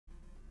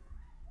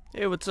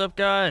Hey, what's up,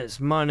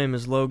 guys? My name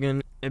is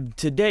Logan. And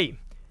today,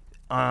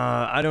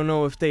 I don't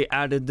know if they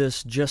added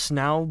this just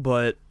now,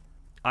 but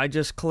I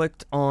just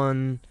clicked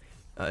on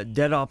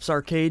Dead Ops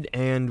Arcade,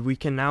 and we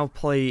can now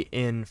play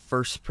in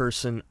first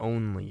person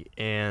only.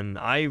 And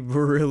I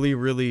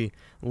really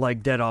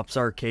like Dead Ops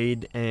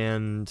Arcade,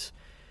 and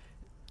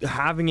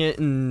having it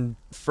in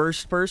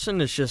first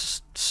person is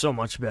just so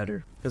much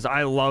better. Because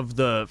I love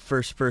the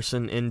first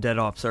person in Dead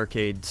Ops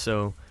Arcade,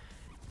 so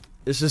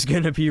this is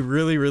gonna be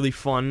really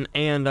fun,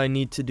 and I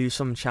need to do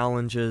some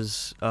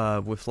challenges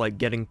with like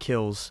getting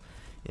kills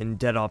in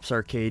Dead Ops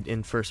Arcade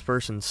in first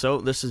person. So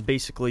this is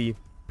basically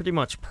pretty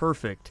much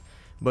perfect.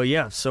 But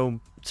yeah, so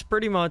it's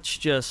pretty much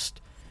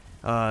just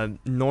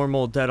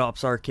normal Dead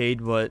Ops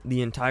Arcade, but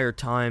the entire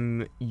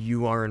time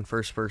you are in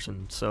first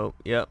person. So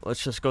yeah,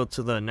 let's just go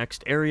to the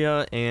next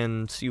area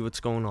and see what's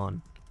going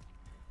on.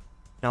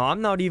 Now,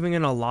 I'm not even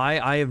gonna lie,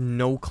 I have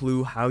no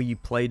clue how you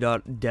play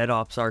Dead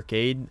Ops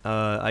Arcade.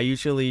 I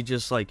usually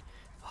just, like,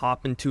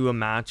 hop into a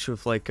match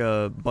with, like,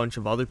 a bunch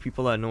of other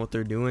people that know what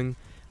they're doing,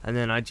 and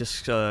then I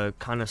just,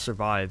 kind of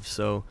survive.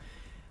 So,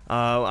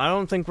 I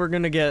don't think we're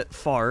gonna get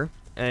far,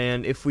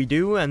 and if we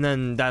do, and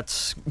then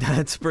that's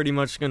pretty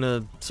much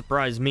gonna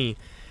surprise me.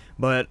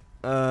 But,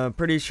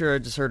 pretty sure I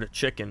just heard a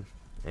chicken,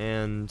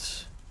 and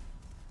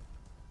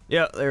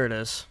yeah, there it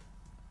is.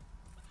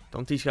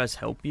 Don't these guys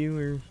help you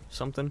or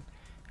something?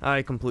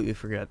 I completely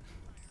forget.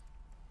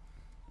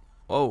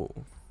 Oh,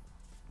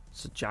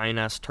 it's a giant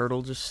ass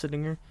turtle just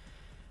sitting here.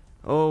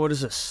 Oh, what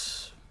is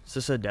this? Is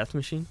this a death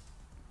machine?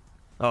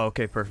 Oh,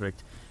 okay,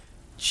 perfect.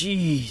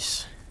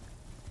 Jeez.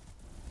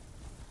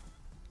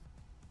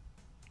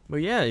 But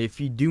yeah, if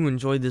you do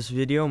enjoy this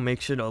video, make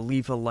sure to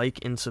leave a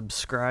like and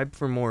subscribe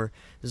for more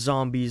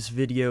zombies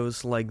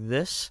videos like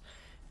this.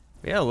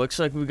 Yeah, looks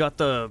like we got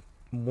the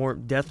more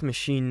death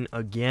machine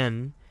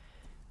again.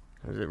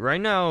 Right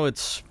now,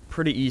 it's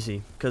pretty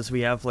easy, because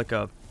we have, like,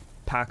 a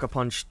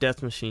pack-a-punch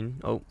death machine.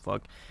 Oh,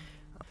 fuck.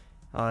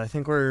 I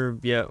think we're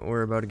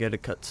about to get a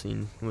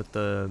cutscene with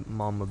the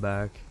mama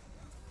back.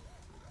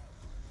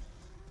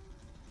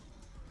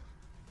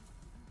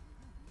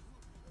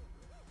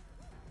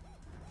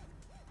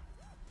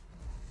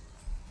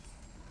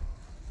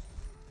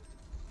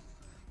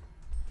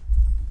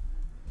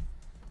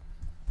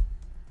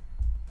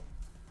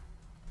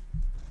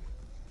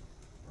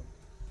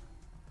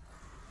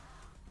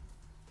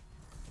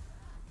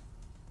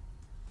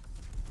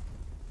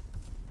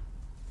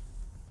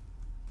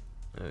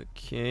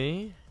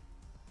 Okay.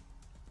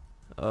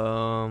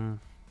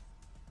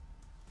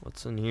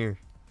 What's in here?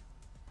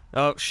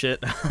 Oh, shit.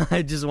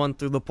 I just went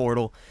through the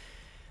portal.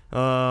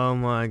 Oh,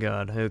 my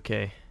God.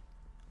 Okay.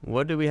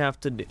 What do we have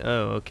to do?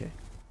 Oh, okay.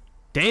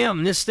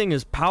 Damn, this thing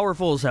is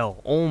powerful as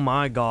hell. Oh,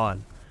 my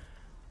God.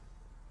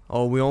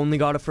 Oh, we only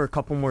got it for a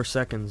couple more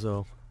seconds,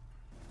 though.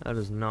 That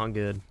is not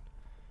good.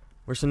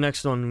 Where's the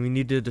next one? We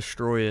need to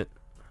destroy it.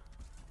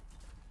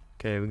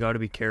 Okay, we gotta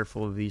be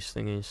careful of these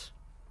thingies.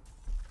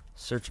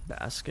 Search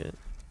basket.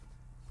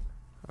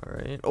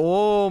 Alright.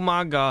 Oh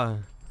my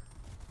god.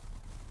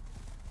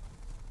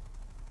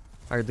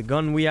 Alright, the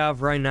gun we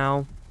have right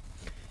now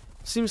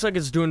seems like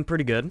it's doing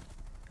pretty good.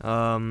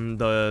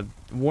 The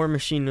war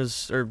machine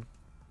was, or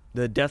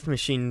the death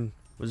machine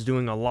was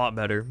doing a lot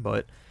better,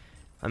 but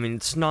I mean,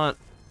 it's not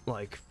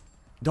like,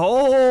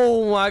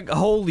 oh my,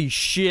 holy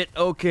shit,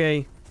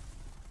 okay.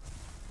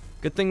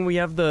 Good thing we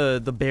have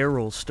the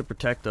barrels to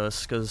protect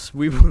us, because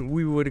we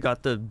would have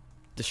got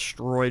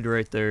destroyed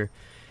right there.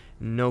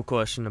 No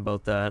question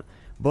about that.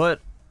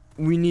 But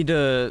we need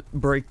to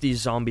break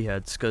these zombie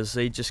heads, because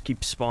they just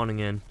keep spawning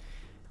in.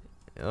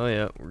 Oh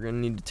yeah, we're gonna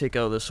need to take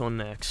out this one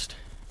next.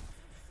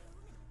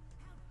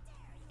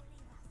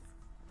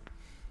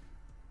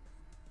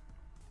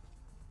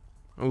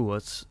 Oh,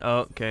 what's... Oh,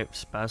 okay,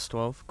 Spaz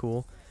 12,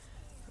 cool.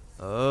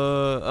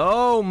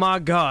 Oh my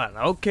god,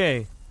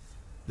 okay.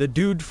 The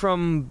dude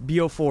from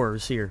BO4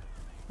 is here.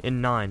 In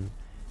 9.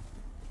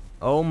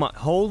 Oh my...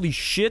 Holy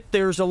shit,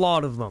 there's a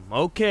lot of them.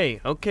 Okay.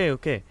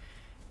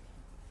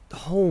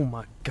 Oh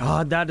my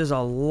god, that is a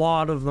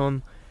lot of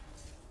them.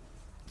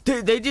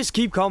 They just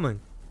keep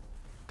coming.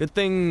 Good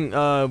thing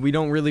we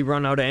don't really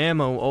run out of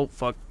ammo. Oh,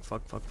 fuck.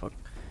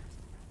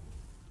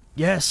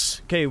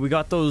 Yes! Okay, we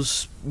got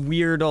those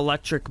weird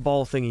electric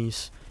ball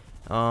thingies.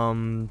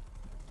 And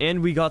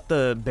we got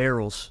the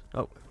barrels.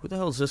 Oh, who the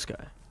hell is this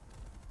guy?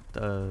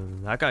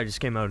 That guy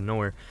just came out of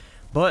nowhere.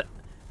 But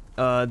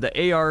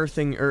the AR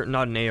thing, or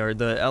not an AR,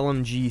 the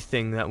LMG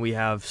thing that we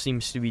have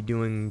seems to be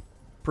doing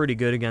pretty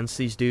good against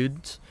these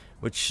dudes,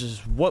 which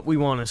is what we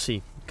want to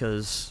see.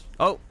 Because,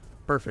 oh,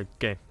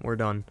 perfect. Okay, we're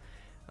done.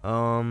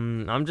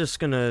 I'm just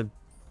gonna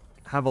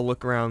have a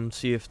look around,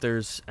 see if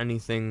there's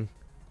anything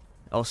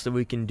else that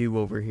we can do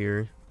over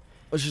here.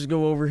 Let's just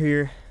go over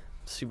here,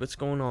 see what's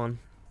going on.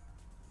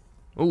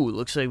 Oh, it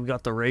looks like we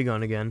got the ray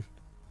gun again.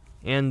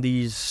 And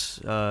these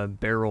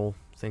barrel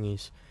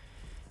thingies.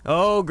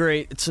 Oh,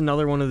 great. It's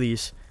another one of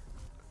these.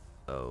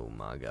 Oh,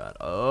 my God.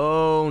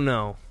 Oh,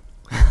 no.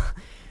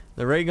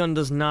 The ray gun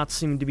does not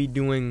seem to be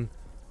doing,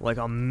 like,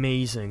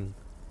 amazing.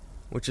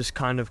 which is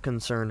kind of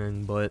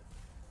concerning, but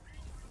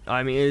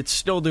I mean, it's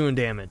still doing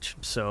damage,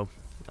 so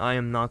I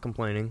am not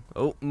complaining.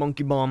 Oh,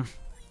 monkey bomb.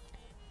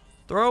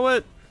 Throw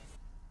it!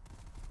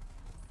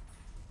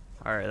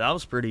 Alright, that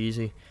was pretty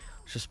easy.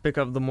 Let's just pick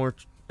up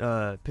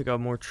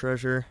more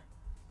treasure.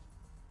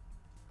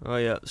 Oh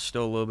yeah,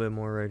 still a little bit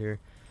more right here.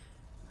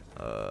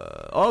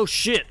 Oh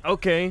shit,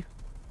 okay.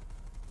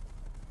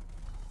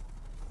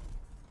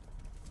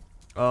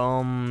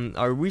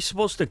 Are we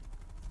supposed to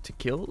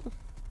kill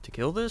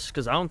this?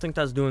 Because I don't think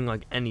that's doing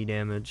like any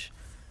damage.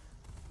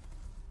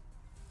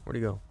 Where'd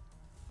he go?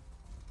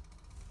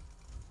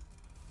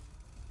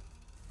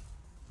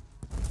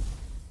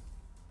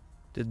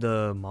 Did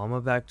the mama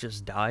back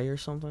just die or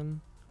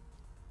something?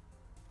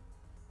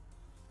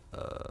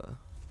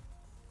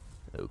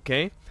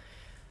 Okay.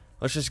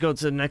 Let's just go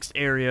to the next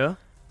area.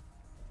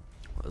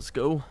 Let's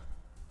go.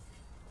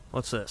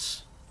 What's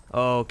this?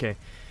 Oh, okay.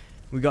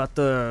 We got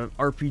the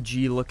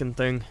RPG looking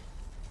thing.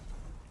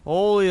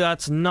 Holy,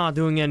 that's not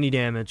doing any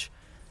damage.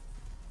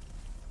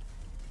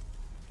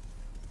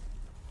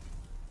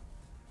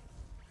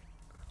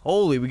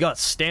 Holy, we got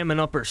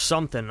stamina up or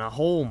something.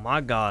 Oh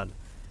my god.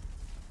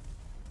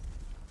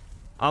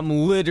 I'm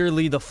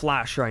literally the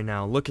Flash right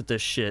now. Look at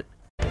this shit.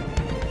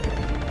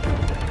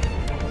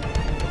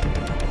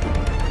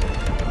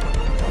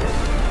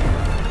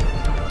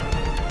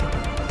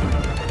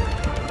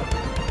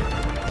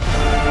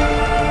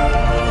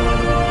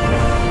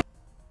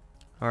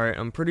 Alright,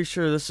 I'm pretty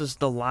sure this is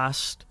the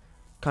last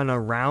kind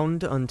of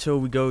round until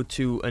we go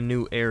to a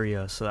new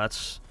area. So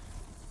that's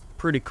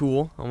pretty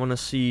cool. I want to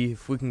see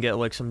if we can get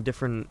like some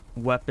different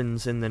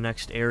weapons in the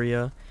next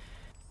area.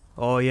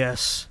 Oh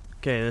yes.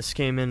 Okay, this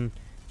came in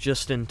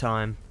just in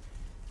time.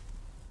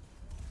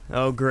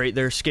 Oh great,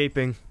 they're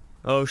escaping.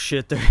 Oh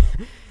shit,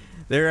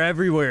 they're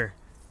everywhere.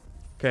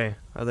 Okay,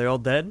 are they all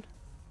dead?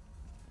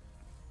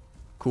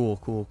 Cool,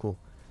 cool, cool.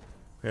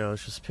 Okay,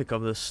 let's just pick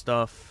up this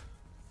stuff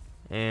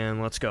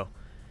and let's go.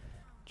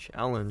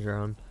 Challenge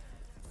round.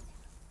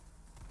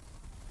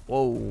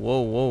 Whoa, whoa,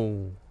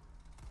 whoa.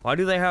 Why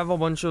do they have a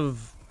bunch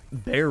of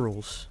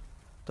barrels?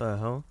 What the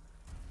hell?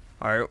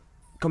 Alright,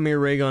 come here,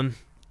 Raygun.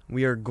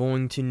 We are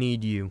going to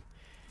need you.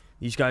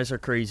 These guys are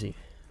crazy.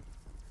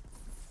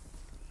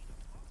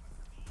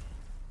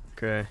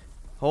 Okay.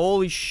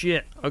 Holy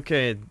shit.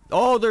 Okay.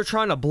 Oh, they're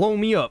trying to blow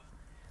me up.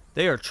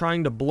 They are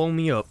trying to blow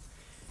me up.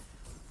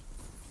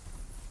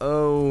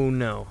 Oh,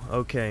 no.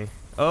 Okay.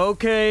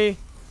 Okay.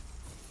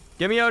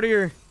 Get me out of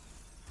here.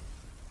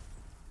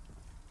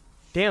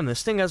 Damn,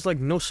 this thing has, like,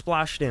 no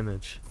splash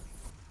damage.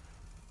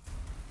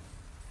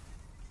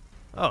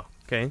 Oh,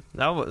 okay.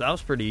 That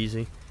was pretty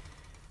easy.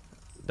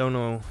 Don't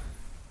know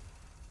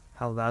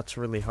how that's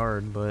really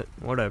hard, but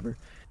whatever.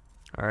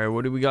 Alright,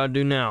 what do we gotta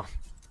do now?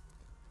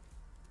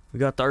 We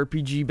got the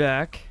RPG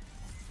back.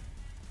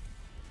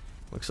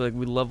 Looks like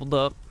we leveled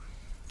up.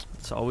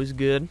 It's always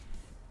good.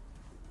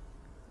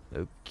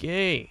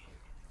 Okay.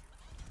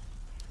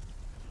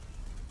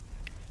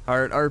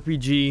 Alright,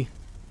 RPG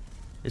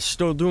is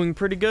still doing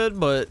pretty good,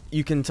 but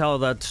you can tell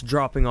that's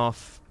dropping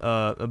off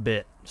a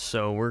bit.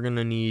 So we're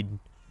gonna need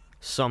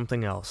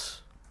something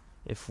else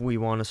if we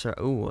want to start.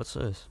 Ooh, what's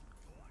this?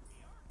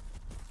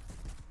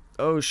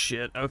 Oh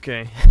shit,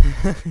 okay.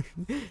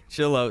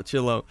 Chill out,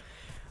 chill out.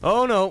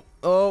 Oh no,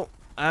 oh,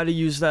 I had to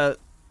use that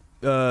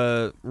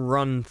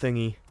run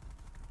thingy.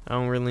 I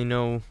don't really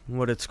know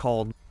what it's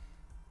called.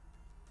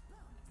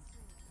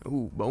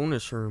 Ooh,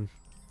 bonus room.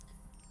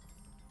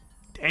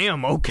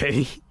 Damn,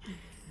 okay.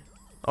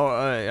 Oh,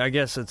 I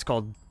guess it's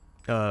called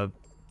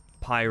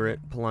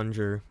pirate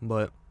plunger,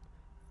 but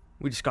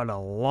we just got a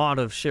lot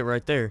of shit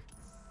right there.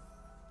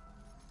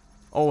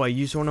 Oh, I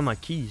used one of my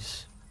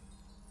keys.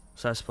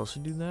 Was I supposed to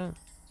do that?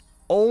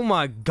 Oh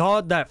my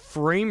god, that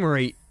frame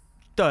rate.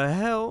 The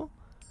hell?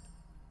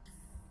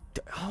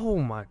 Oh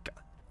my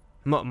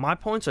god. My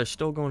points are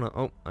still going to...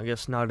 Oh, I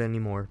guess not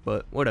anymore,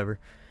 but whatever.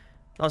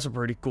 That's a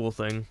pretty cool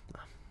thing.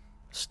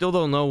 Still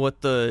don't know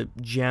what the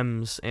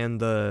gems and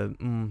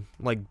the,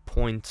 like,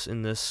 points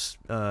in this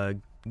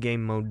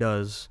game mode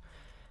does.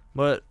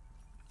 But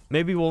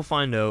maybe we'll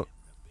find out.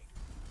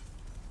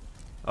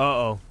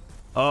 Uh-oh.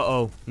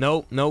 Uh-oh.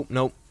 Nope, nope,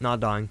 nope. Not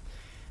dying.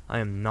 I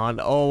am not...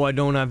 Oh, I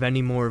don't have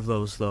any more of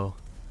those, though.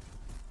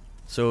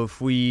 So if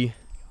we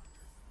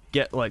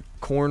get, like,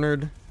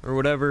 cornered or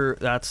whatever,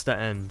 that's the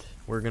end.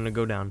 We're gonna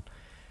go down.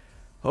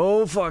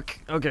 Oh, fuck.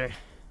 Okay.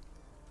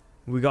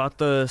 We got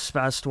the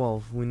Spaz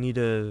 12. We need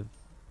to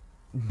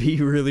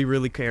be really,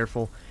 really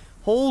careful.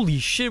 Holy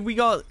shit, we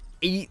got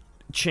 8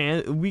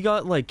 we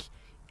got, like,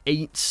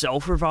 8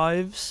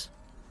 self-revives.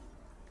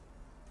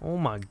 Oh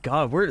my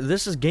god,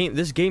 this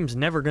game's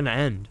never gonna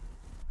end.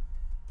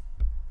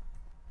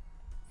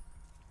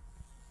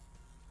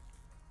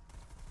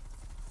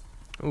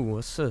 Ooh,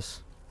 what's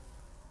this?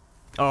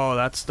 Oh,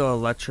 that's the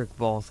electric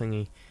ball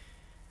thingy.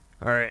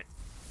 Alright.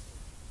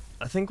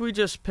 I think we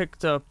just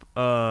picked up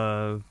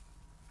one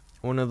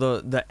of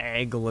the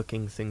egg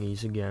looking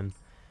thingies again.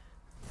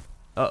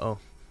 Uh-oh.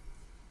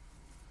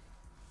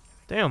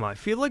 Damn, I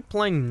feel like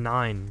playing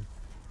 9.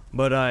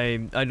 But I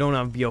don't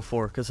have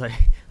BO4 because I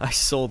I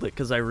sold it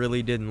because I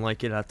really didn't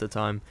like it at the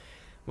time.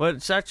 But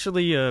it's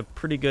actually a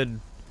pretty good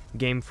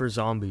game for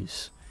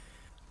zombies.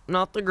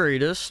 Not the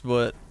greatest,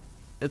 but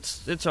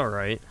it's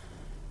alright,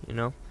 you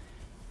know?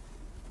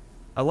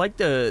 I like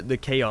the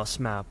chaos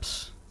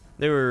maps.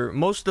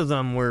 Most of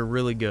them were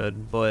really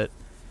good, but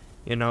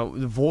you know,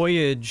 the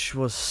Voyage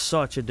was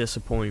such a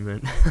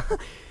disappointment.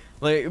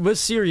 Like, but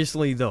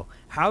seriously though,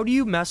 how do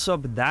you mess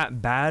up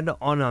that bad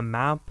on a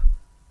map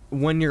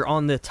when you're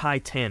on the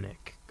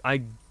Titanic?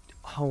 That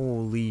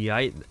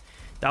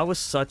was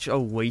such a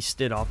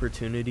wasted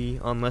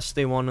opportunity, unless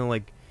they want to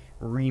like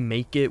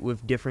remake it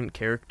with different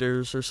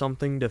characters or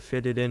something to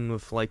fit it in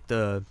with like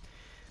the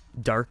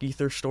Dark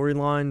Ether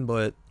storyline,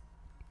 but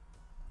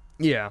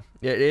yeah,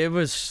 it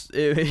was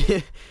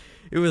it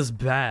was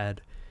bad.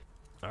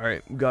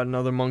 Alright, we got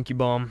another monkey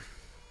bomb.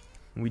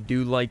 We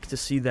do like to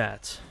see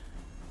that.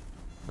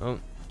 Oh,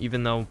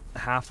 even though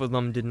half of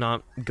them did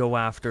not go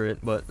after it,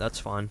 but that's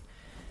fine.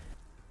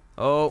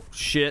 Oh,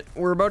 shit.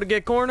 We're about to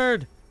get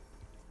cornered.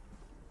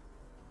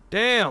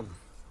 Damn.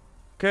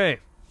 Okay.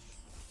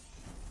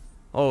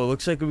 Oh, it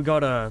looks like we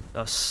got a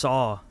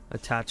saw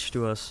attached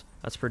to us.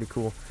 That's pretty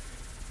cool.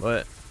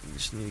 But we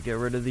just need to get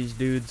rid of these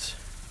dudes.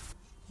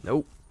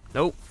 Nope.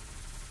 Nope.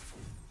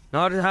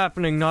 Not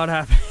happening, not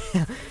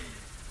happening.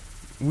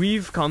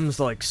 We've come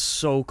like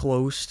so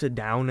close to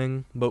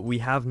downing, but we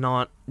have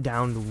not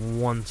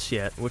downed once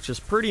yet, which is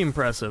pretty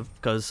impressive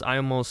because I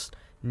almost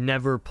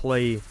never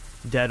play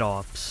Dead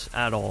Ops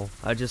at all.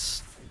 I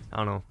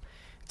don't know.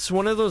 It's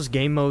one of those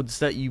game modes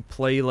that you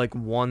play like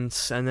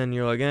once and then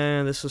you're like,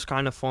 this was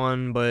kind of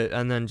fun,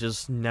 and then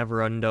just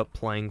never end up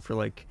playing for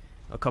like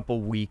a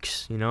couple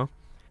weeks, you know?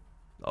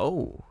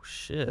 Oh,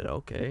 shit,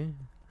 okay.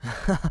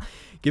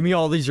 Give me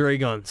all these ray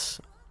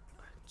guns.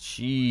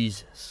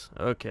 Jesus.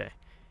 Okay.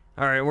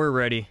 Alright, we're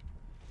ready.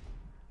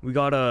 We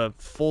got a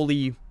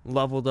fully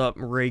leveled up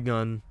ray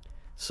gun.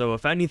 So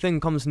if anything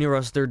comes near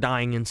us, they're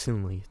dying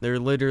instantly. They're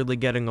literally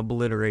getting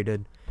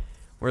obliterated.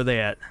 Where are they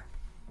at?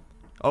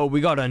 Oh,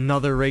 we got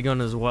another ray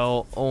gun as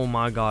well. Oh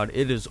my god,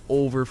 it is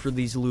over for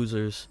these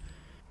losers.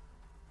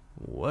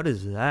 What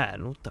is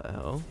that? What the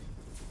hell?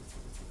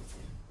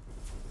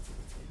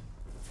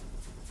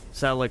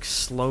 Does that like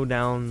slow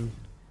down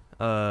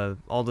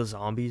all the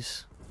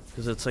zombies?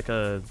 Because it's like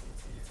a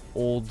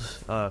old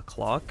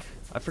clock.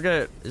 I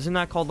forget, isn't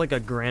that called like a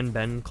Grand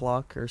Bend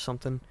clock or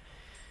something?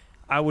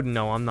 I wouldn't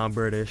know, I'm not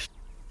British.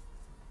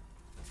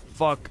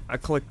 Fuck, I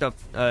picked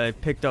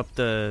up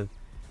the...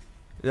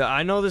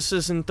 I know this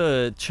isn't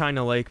the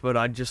China Lake, but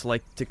I just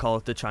like to call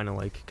it the China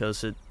Lake,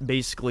 because it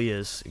basically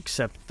is,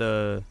 except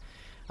I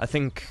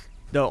think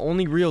the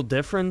only real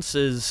difference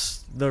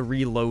is the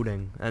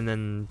reloading, and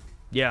then,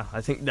 yeah,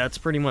 I think that's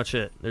pretty much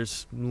it.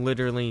 There's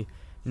literally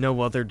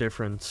no other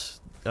difference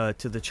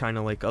to the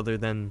China Lake other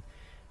than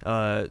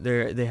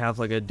they have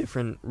like a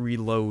different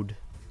reload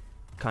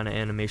kind of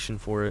animation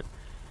for it.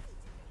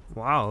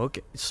 Wow,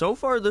 okay. So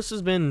far this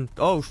has been...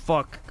 Oh,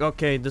 fuck.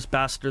 Okay, this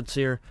bastard's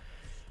here.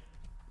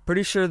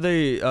 Pretty sure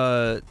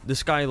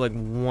this guy like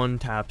one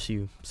taps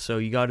you, so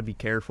you gotta be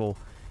careful.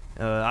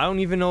 I don't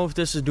even know if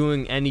this is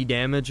doing any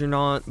damage or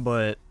not,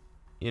 but,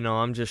 you know,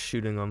 I'm just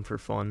shooting them for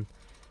fun.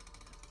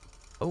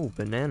 Oh,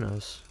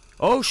 bananas.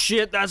 Oh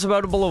shit, that's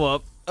about to blow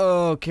up.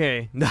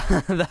 Okay,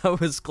 that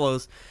was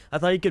close. I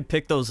thought you could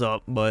pick those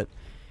up, but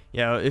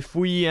yeah, if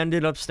we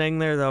ended up staying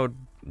there,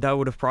 that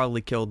would have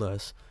probably killed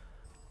us.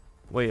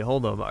 Wait,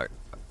 hold up.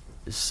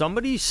 Is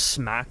somebody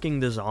smacking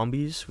the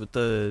zombies with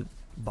the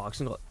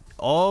boxing glove?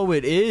 Oh,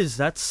 it is.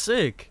 That's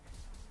sick.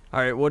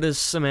 Alright, what does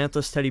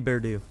Samantha's teddy bear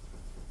do?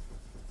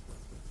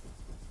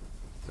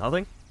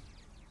 Nothing?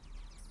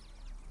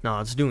 No,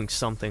 it's doing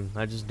something.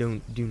 I just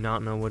do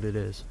not know what it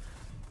is.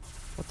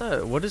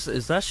 What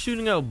is that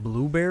shooting out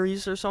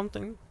blueberries or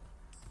something?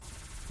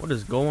 What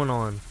is going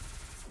on?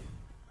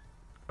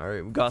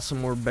 Alright, we got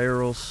some more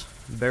barrels.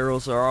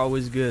 Barrels are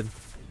always good.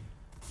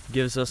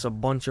 Gives us a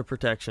bunch of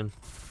protection.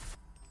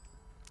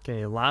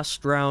 Okay,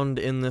 last round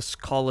in this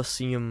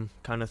Coliseum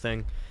kind of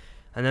thing.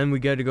 And then we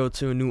got to go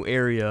to a new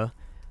area.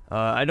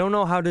 I don't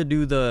know how to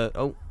do the...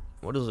 Oh,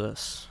 what is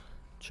this?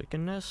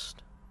 Chicken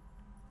nest?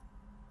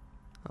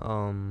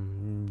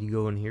 You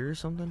go in here or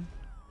something?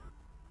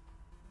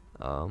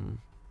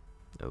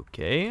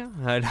 Okay.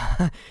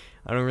 I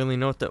don't really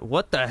know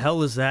what the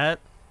hell is that?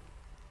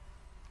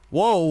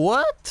 Whoa,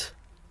 what?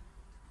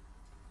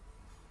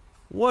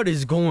 What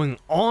is going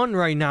on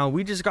right now?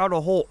 We just got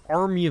a whole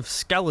army of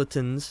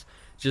skeletons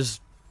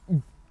just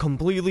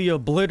completely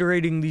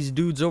obliterating these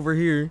dudes over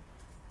here.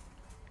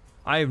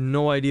 I have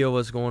no idea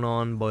what's going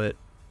on, but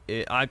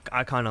I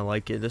kind of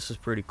like it. This is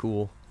pretty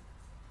cool.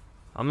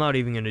 I'm not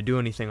even going to do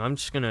anything. I'm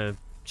just going to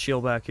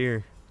chill back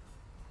here.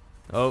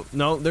 Oh,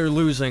 no, they're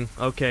losing.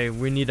 Okay,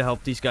 we need to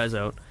help these guys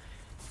out.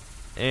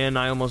 And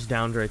I almost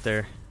downed right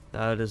there.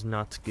 That is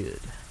not good.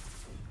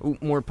 Oh,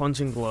 more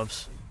punching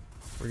gloves.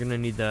 We're going to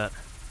need that.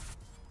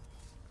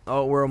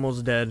 Oh, we're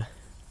almost dead.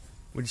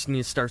 We just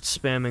need to start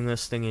spamming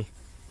this thingy.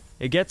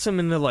 It gets them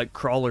into, like,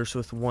 crawlers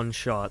with one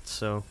shot,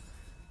 so...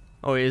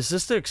 Oh, is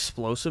this the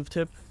explosive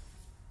tip?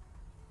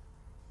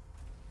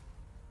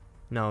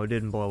 No, it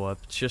didn't blow up.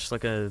 It's just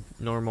like a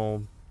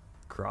normal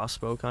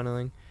crossbow kind of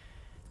thing.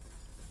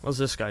 What's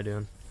this guy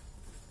doing?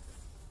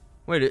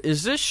 Wait,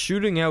 is this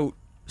shooting out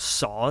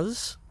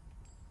saws?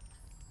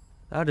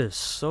 That is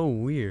so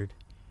weird.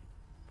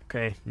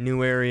 Okay,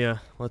 new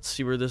area. Let's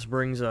see where this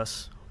brings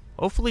us.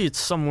 Hopefully it's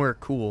somewhere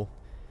cool.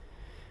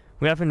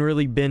 We haven't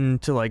really been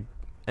to like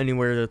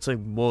anywhere that's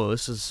like, whoa,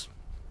 this is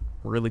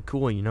really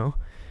cool, you know?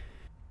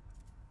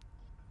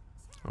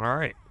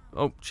 Alright.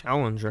 Oh,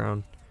 challenge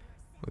round.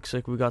 Looks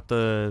like we got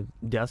the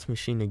death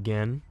machine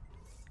again.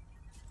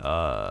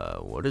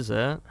 What is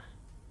that?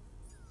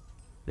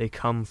 They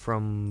come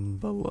from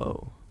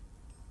below.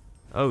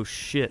 Oh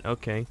shit,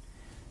 okay.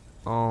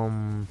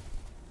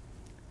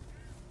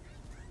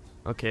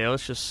 Okay,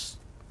 let's just...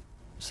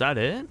 Is that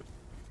it?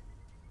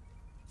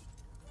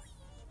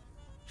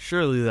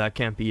 Surely that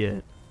can't be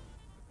it.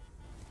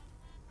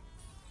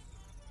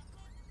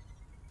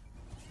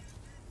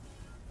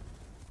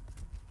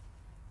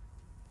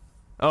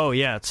 Oh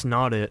yeah, it's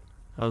not it.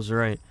 I was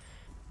right.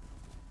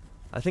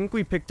 I think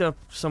we picked up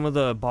some of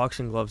the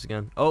boxing gloves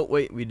again. Oh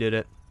wait, we did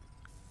it.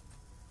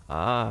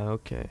 Ah,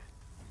 okay.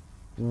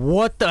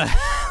 What the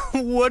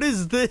hell? What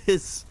is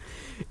this?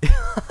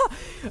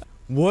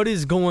 What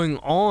is going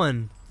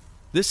on?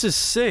 This is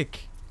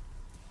sick.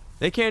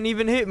 They can't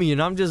even hit me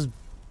and I'm just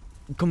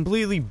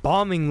completely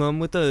bombing them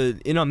with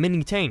in a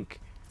mini tank.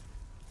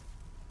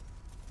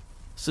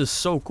 This is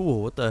so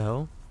cool. What the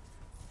hell?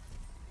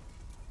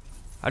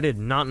 I did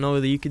not know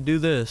that you could do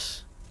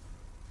this.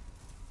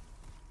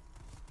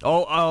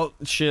 Oh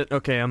shit.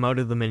 Okay, I'm out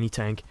of the mini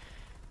tank.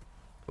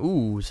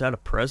 Ooh, is that a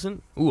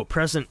present? Ooh, a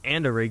present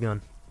and a ray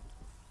gun.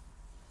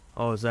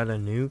 Oh, is that a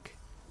nuke?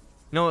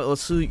 You know what,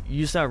 let's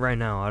use that right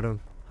now.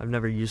 I've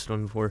never used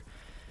one before.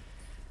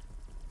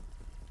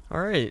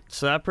 Alright,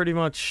 so that pretty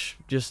much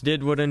just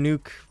did what a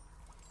nuke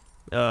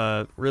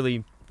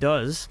really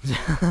does.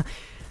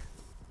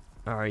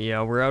 Alright,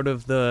 yeah, we're out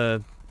of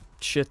the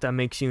shit that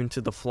makes you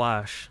into the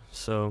Flash.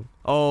 So,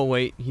 oh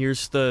wait,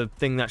 here's the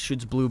thing that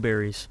shoots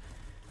blueberries.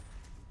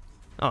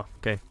 Oh,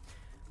 okay.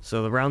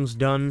 So the round's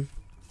done.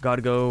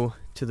 Gotta go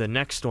to the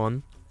next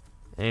one.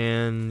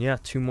 And yeah,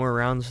 2 more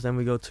rounds, then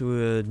we go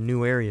to a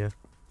new area.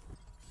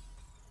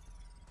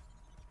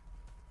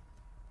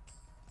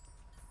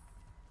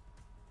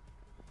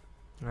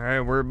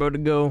 Alright, we're about to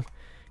go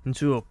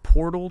into a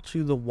portal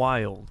to the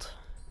wild.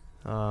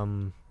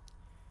 Uh-oh.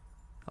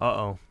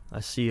 I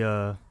see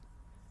an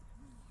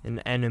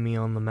enemy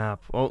on the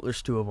map. Oh,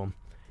 there's 2 of them.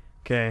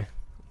 Okay,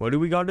 what do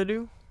we gotta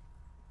do?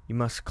 You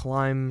must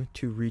climb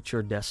to reach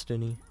your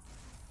destiny.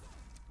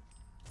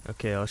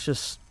 Okay, let's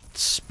just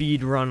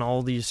speed run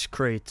all these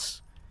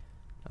crates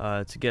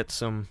to get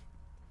some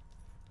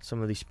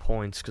of these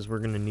points, because we're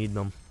gonna need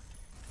them.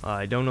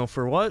 I don't know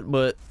for what,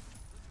 but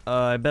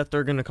I bet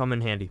they're gonna come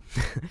in handy.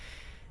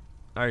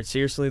 Alright,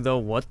 seriously though,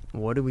 what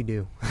do we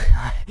do?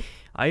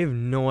 I have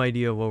no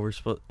idea what we're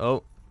supposed...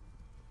 Oh,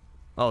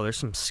 there's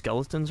some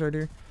skeletons right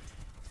here.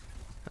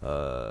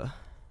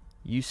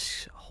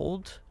 Use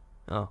hold?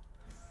 Oh.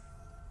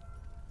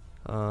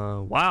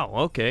 Wow,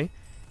 okay.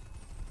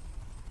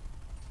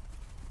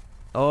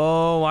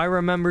 Oh, I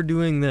remember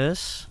doing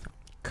this.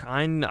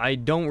 I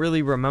don't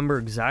really remember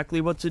exactly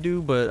what to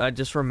do, but I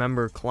just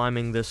remember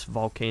climbing this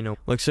volcano.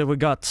 Looks like we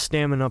got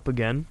stamina up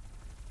again.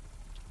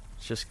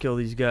 Let's just kill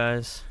these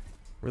guys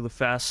really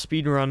fast.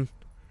 Speed run.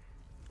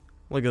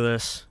 Look at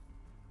this.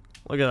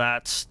 Look at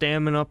that.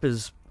 Stamina up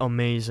is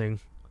amazing.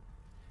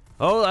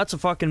 Oh, that's a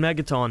fucking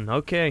Megaton.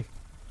 Okay.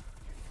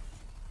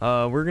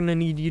 We're gonna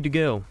need you to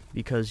go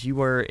because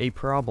you are a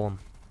problem.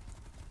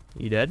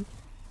 You dead?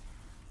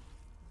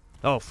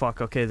 Oh, fuck.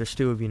 Okay, there's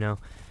 2 of you now.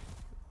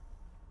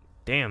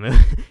 Damn,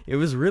 it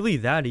was really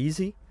that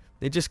easy.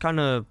 They just kind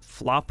of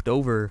flopped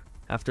over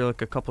after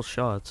like a couple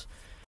shots.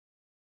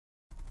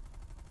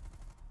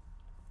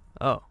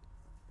 Oh.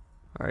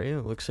 Alright,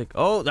 it looks like...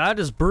 Oh, that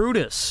is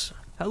Brutus.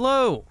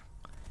 Hello.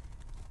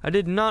 I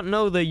did not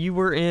know that you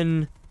were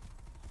in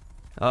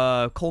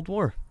Cold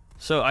War.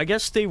 So I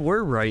guess they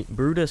were right.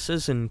 Brutus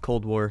is in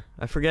Cold War.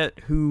 I forget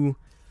who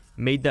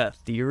made that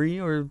theory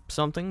or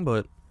something,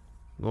 but...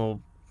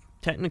 Well,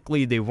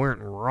 technically they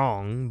weren't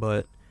wrong,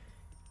 but...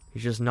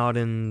 He's just not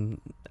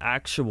in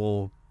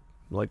actual,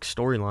 like,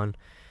 storyline.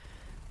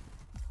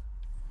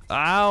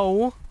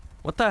 Ow!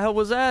 What the hell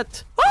was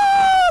that?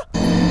 Ah!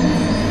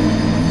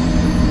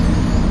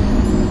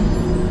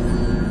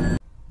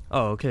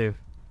 Oh, okay.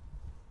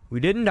 We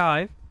didn't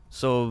die,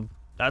 so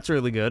that's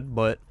really good,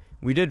 but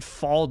we did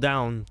fall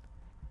down.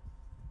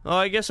 Oh,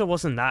 I guess it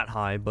wasn't that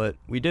high, but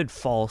we did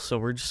fall, so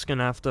we're just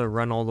gonna have to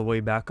run all the way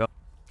back up.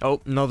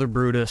 Oh, another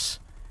Brutus.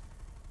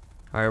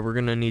 Alright, we're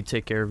gonna need to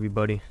take care of you,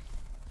 buddy.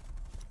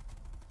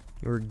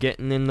 You're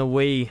getting in the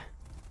way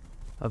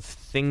of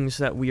things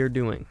that we are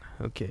doing.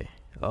 Okay.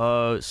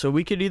 So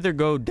we could either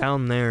go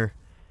down there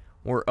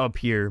or up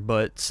here,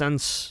 but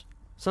since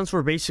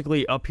we're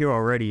basically up here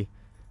already,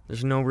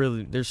 there's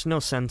no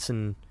sense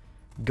in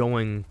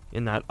going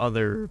in that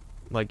other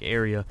like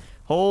area.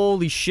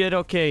 Holy shit,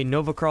 okay,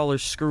 Nova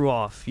Crawlers, screw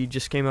off. You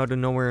just came out of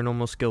nowhere and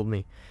almost killed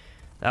me.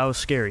 That was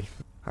scary.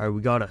 Alright,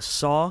 we got a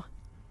saw.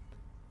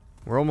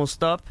 We're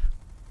almost up.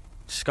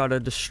 Just gotta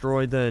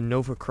destroy the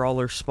Nova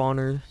Crawler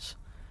spawners.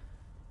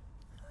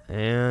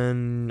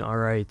 And,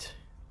 alright.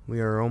 We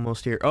are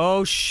almost here.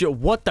 Oh shit,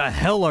 what the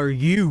hell are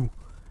you?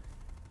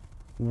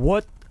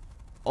 What?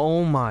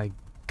 Oh my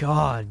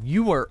god,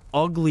 you are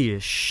ugly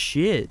as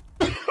shit.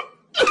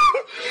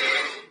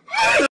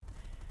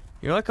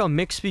 You're like a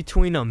mix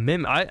between a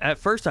mimic. At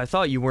first I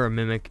thought you were a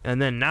mimic,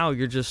 and then now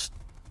you're just,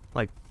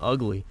 like,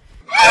 ugly.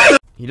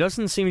 He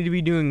doesn't seem to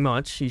be doing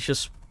much. He's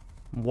just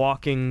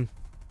walking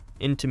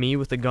into me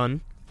with a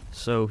gun.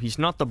 So he's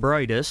not the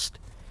brightest.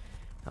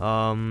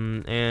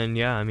 And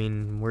yeah, I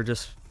mean, we're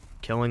just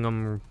killing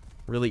him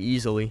really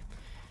easily.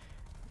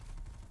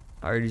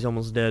 Alright, he's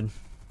almost dead.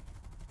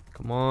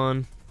 Come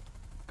on.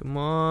 Come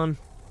on.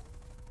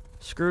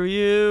 Screw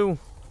you.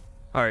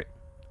 Alright.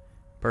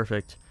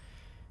 Perfect.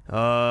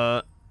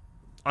 I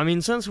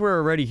mean, since we're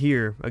already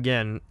here,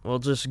 again, we'll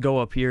just go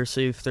up here,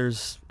 see if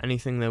there's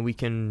anything that we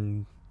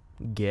can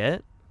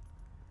get.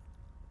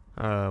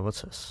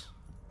 What's this?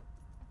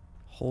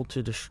 Hold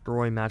to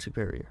destroy magic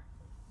barrier.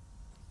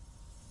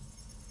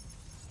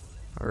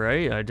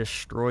 Alright, I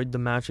destroyed the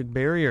magic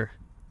barrier.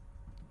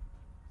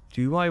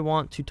 Do I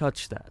want to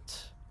touch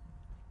that?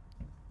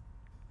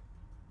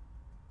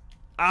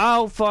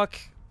 Ow, fuck.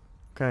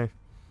 Okay.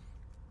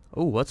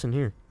 Oh, what's in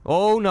here?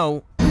 Oh,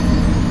 no.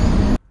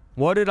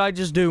 What did I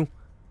just do?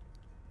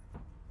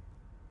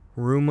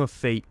 Room of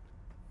Fate.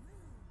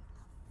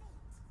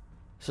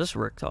 Is this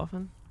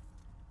Richtofen?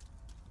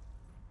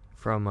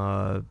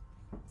 From,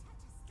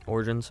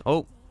 Origins.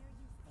 Oh.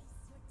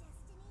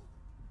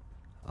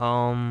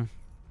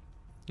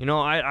 You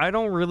know, I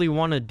don't really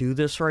want to do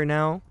this right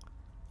now.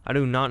 I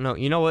do not know.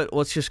 You know what?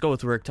 Let's just go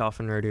with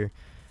Richtofen right here.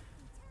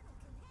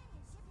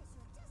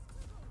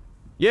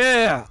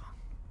 Yeah!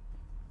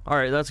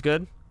 Alright, that's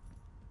good.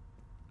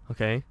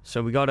 Okay,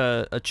 so we got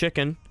a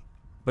chicken,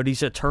 but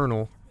he's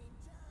eternal.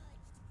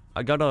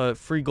 I got a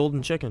free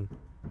golden chicken.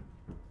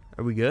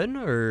 Are we good,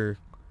 or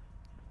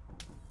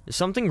is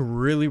something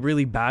really,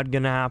 really bad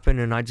gonna happen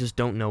and I just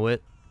don't know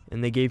it?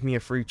 And they gave me a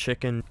free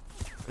chicken.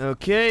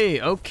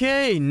 Okay,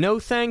 okay, no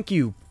thank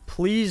you.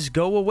 Please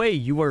go away.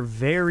 You are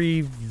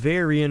very,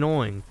 very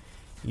annoying.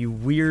 You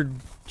weird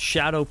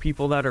shadow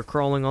people that are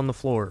crawling on the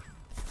floor.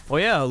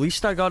 Well, yeah, at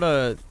least I got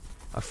a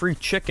free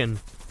chicken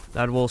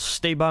that will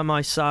stay by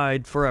my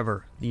side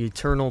forever. The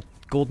eternal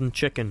golden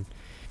chicken.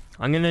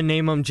 I'm gonna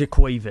name him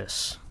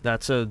Jaquavis.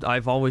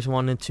 I've always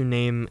wanted to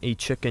name a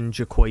chicken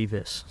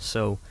Jaquavis.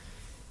 So,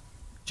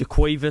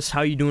 Jaquavis,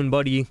 how you doing,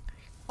 buddy?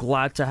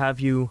 Glad to have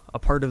you a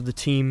part of the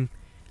team.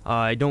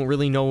 I don't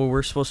really know what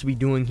we're supposed to be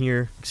doing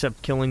here,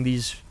 except killing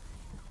these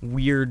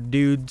weird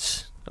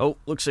dudes. Oh,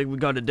 looks like we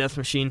got a death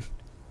machine.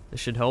 This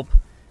should help.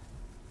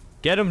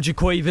 Get him,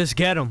 Jaquavis,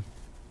 get him!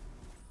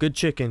 Good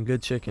chicken,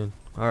 good chicken.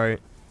 Alright.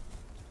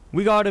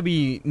 We gotta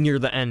be near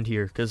the end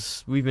here,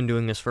 because we've been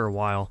doing this for a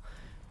while.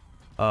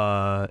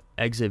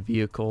 Exit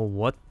vehicle.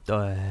 What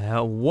the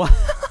hell? What?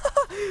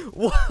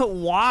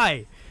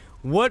 Why?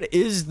 What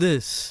is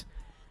this?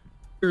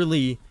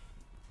 Literally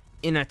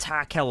an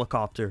attack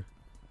helicopter.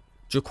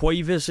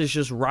 Jaquavis is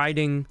just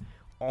riding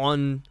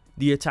on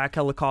the attack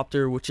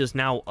helicopter, which is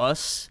now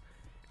us.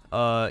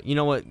 You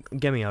know what?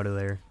 Get me out of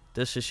there.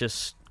 This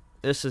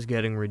is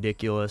getting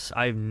ridiculous.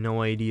 I have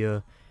no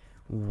idea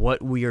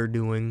what we are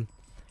doing.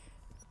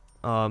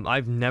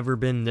 I've never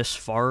been this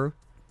far,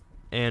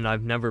 and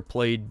I've never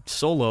played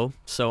solo,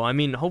 so I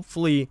mean,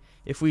 hopefully,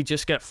 if we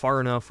just get far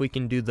enough, we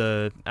can do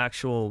the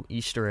actual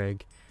Easter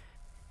egg.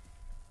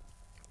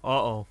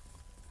 Uh-oh.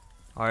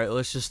 Alright,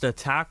 let's just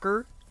attack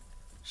her.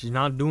 She's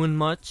not doing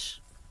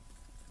much.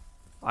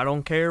 I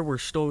don't care, we're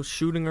still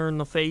shooting her in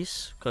the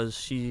face, because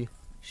she's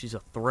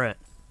a threat.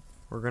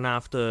 We're gonna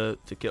have to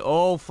kill—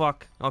 oh,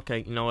 fuck. Okay,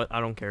 you know what? I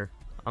don't care.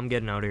 I'm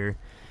getting out of here.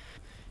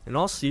 In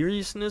all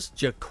seriousness,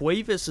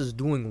 Jaquavis is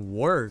doing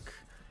work.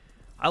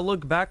 I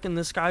look back and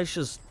this guy's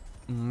just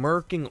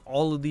murking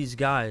all of these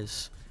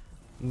guys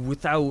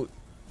without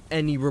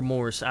any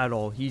remorse at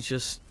all. He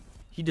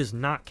does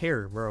not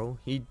care, bro.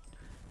 He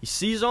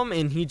sees them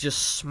and he just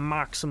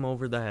smacks them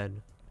over the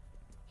head.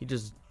 He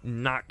does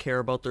not care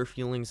about their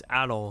feelings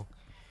at all.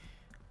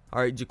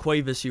 Alright,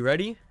 Jaquavis, you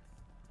ready?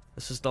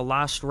 This is the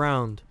last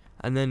round,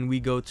 and then we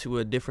go to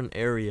a different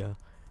area.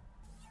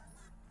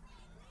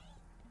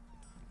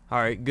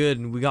 Alright,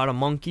 good. We got a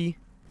monkey,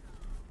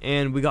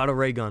 and we got a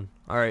ray gun.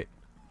 Alright.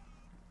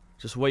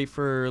 Just wait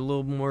for a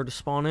little more to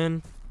spawn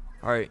in.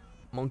 Alright,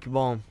 monkey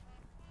bomb.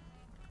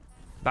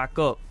 Back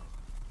up.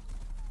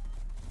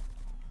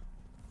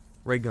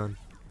 Ray gun.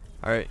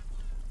 Alright.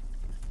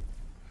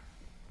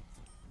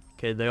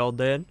 Okay, they all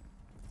dead.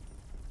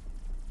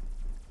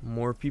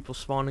 More people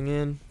spawning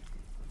in.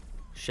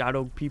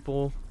 Shadow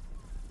people.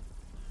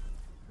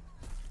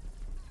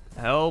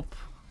 Help.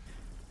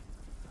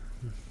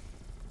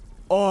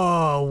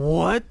 Oh,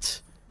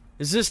 what?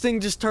 Is this thing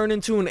just turned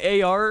into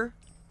an AR?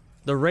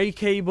 The Ray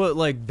K, but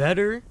like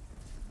better?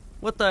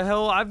 What the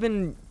hell? I've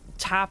been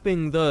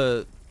tapping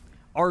the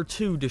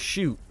R2 to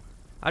shoot.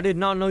 I did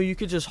not know you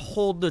could just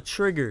hold the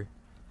trigger.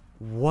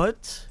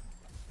 What?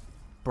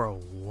 Bro,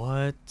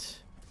 what?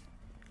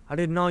 I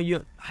did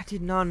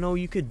not know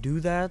you could do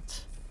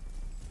that.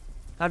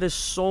 That is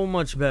so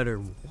much better.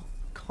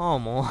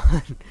 Come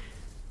on.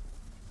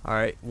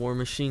 Alright, War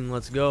Machine,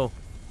 let's go.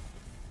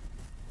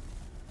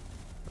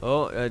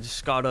 Oh, I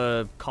just got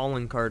a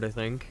calling card, I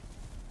think.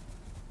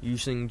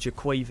 Using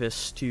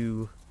Jaquavis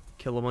to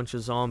kill a bunch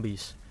of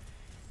zombies.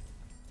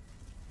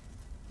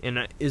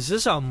 And is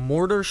this a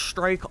mortar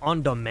strike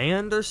on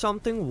demand or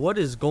something? What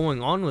is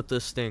going on with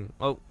this thing?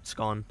 Oh, it's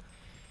gone.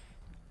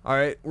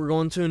 Alright, we're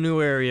going to a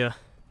new area.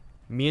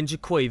 Me and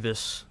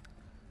Jaquavis.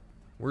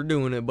 We're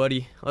doing it,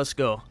 buddy. Let's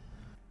go.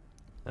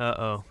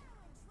 Uh-oh.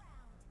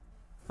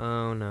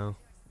 Oh, no.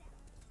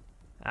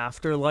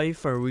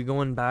 Afterlife? Are we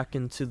going back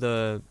into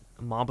the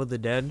Mob of the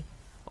Dead?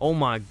 Oh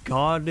my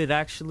god, it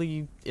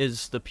actually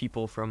is the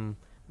people from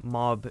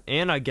Mob,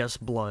 and I guess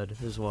Blood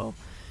as well.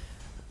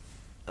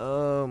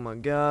 Oh my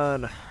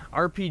god.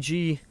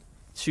 RPG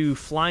to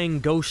flying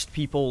ghost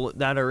people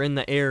that are in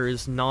the air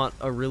is not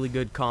a really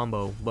good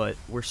combo, but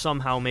we're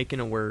somehow making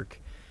it work.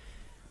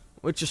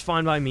 Which is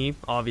fine by me,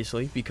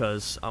 obviously,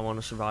 because I want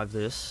to survive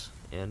this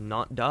and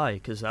not die,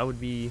 because that'd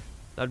be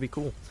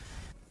cool.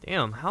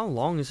 Damn, how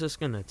long is this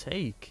gonna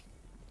take?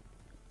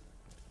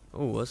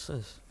 Oh, what's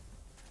this?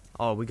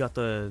 Oh, we got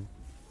the...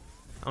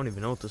 I don't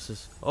even know what this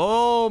is.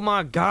 Oh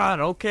my god,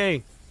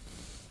 okay.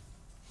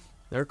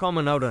 They're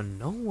coming out of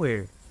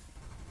nowhere.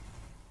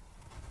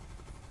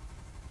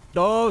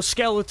 Oh,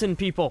 skeleton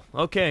people.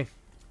 Okay.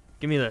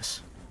 Give me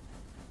this.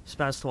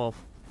 Spaz 12.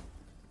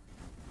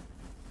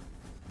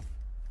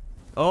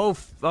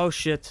 Oh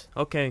shit.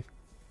 Okay.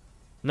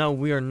 No,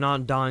 we are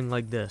not dying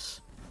like this.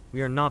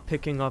 We are not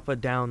picking up a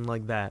down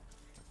like that.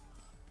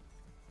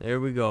 There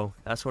we go.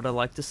 That's what I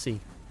like to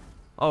see.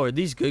 Oh, are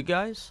these good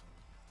guys?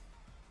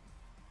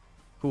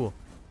 Cool.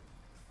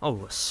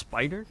 Oh, a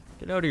spider?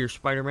 Get out of here,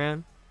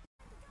 Spider-Man.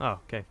 Oh,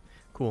 okay.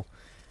 Cool.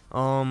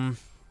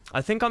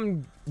 I think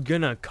I'm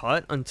gonna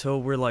cut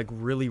until we're like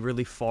really,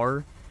 really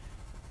far.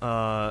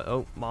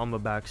 Oh, Mama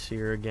Back's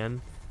here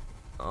again.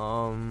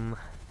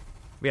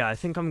 Yeah, I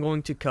think I'm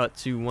going to cut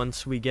to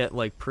once we get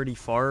like pretty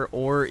far,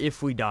 or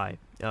if we die.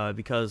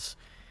 Because,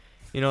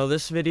 you know,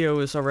 this video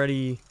is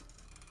already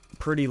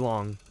pretty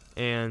long,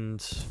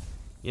 and,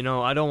 you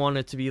know, I don't want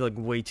it to be like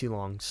way too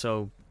long.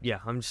 So, yeah,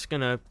 I'm just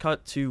gonna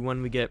cut to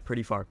when we get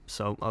pretty far.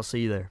 So, I'll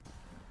see you there.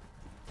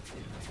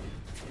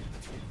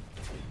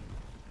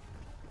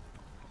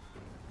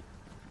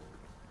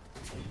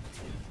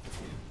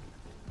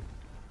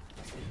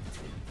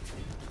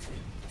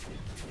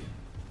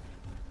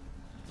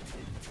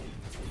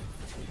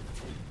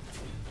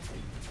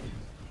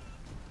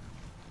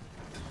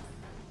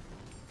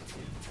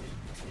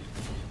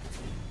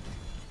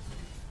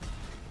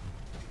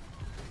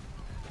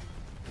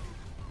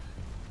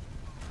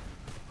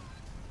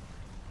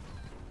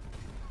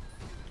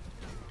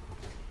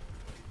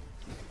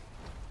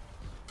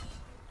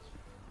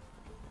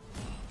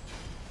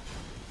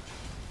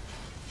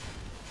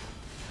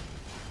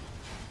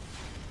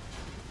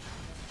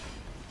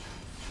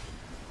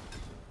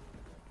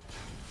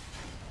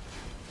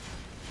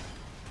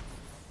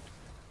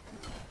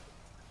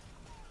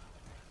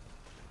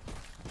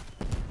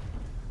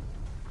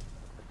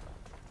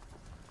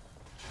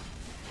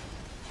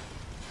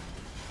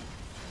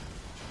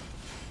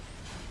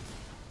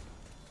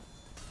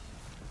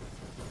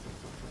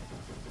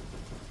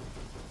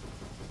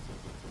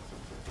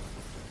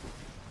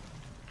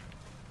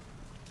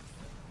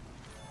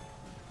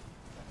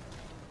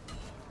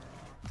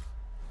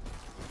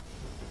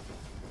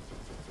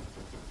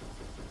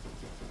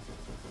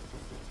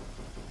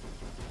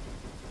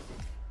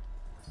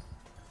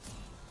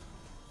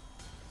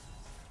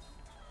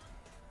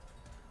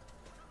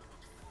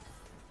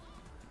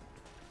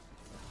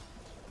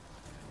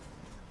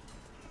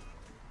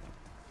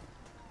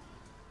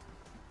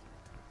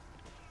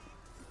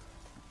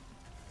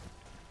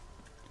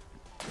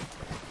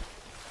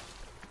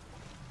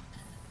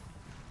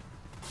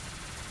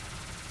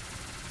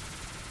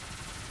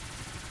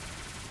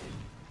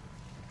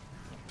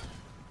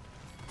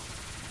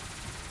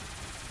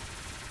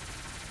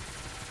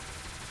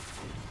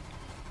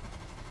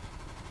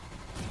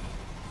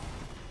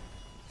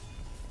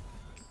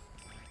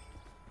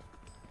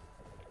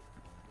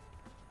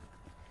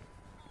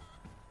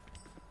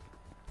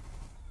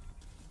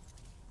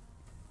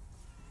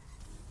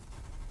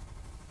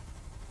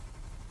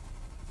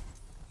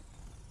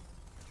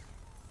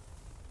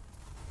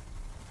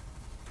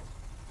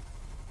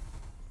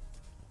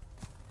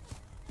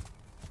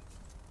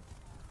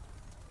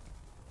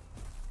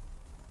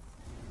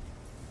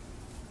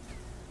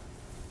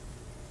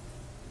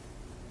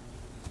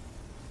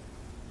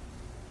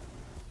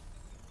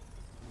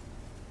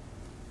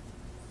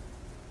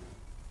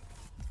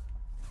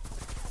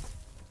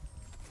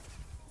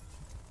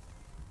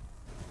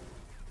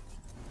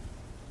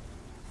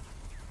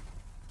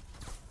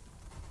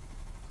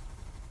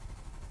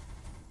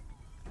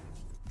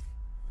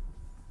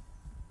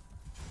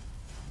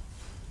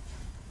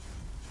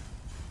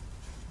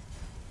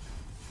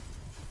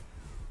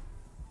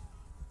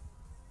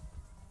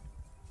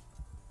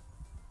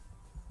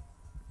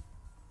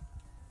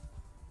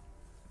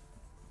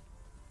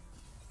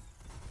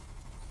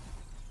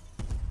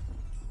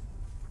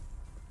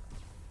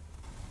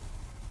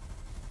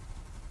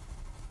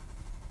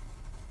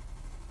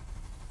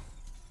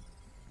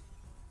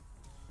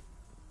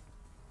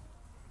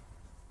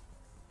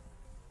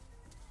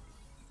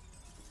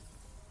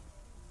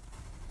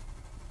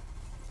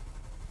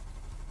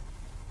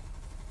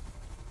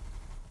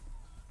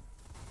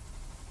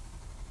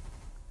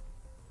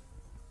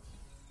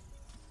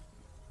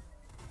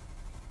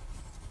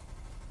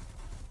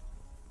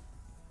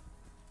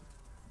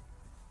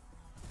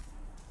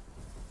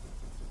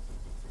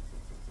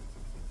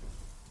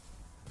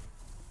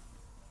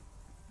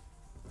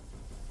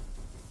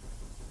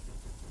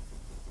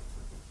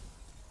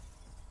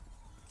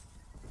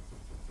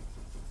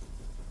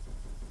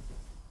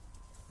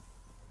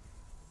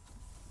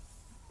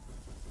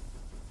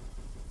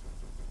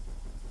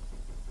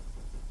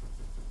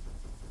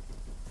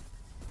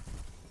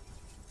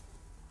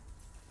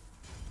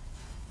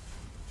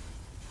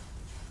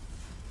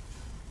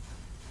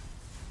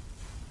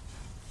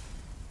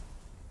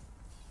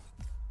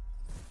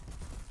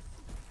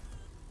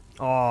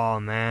 Oh,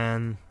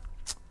 man.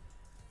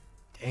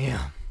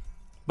 Damn.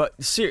 But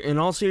in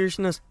all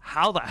seriousness,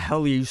 how the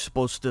hell are you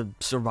supposed to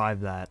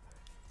survive that?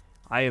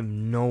 I have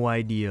no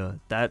idea.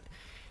 That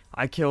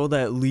I killed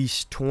at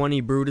least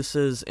 20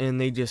 Brutuses and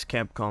they just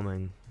kept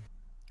coming.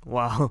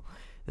 Wow,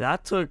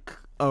 that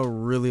took a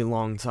really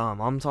long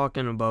time. I'm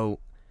talking about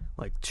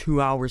like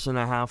 2 hours and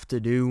a half to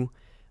do.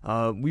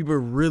 We were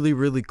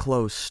really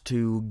close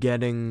to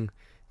getting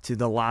to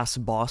the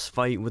last boss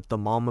fight with the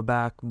mama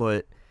back,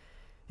 but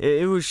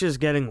it was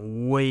just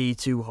getting way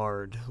too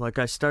hard. Like,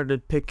 I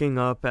started picking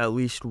up at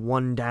least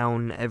one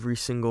down every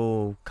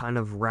single kind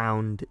of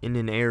round in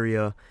an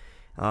area.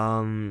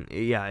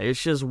 Yeah,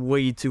 it's just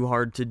way too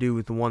hard to do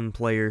with one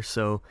player,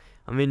 so,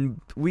 I mean,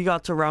 we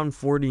got to round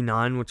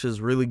 49, which is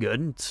really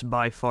good. It's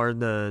by far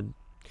the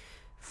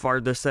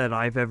farthest that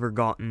I've ever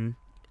gotten,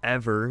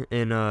 ever,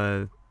 in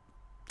a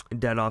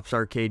Dead Ops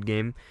arcade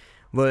game.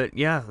 But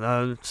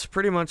yeah, it's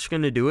pretty much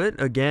going to do it.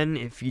 Again,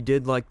 if you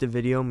did like the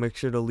video, make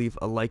sure to leave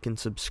a like and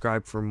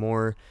subscribe for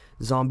more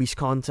zombies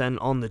content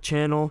on the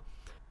channel.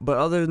 But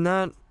other than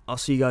that, I'll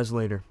see you guys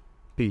later.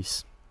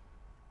 Peace.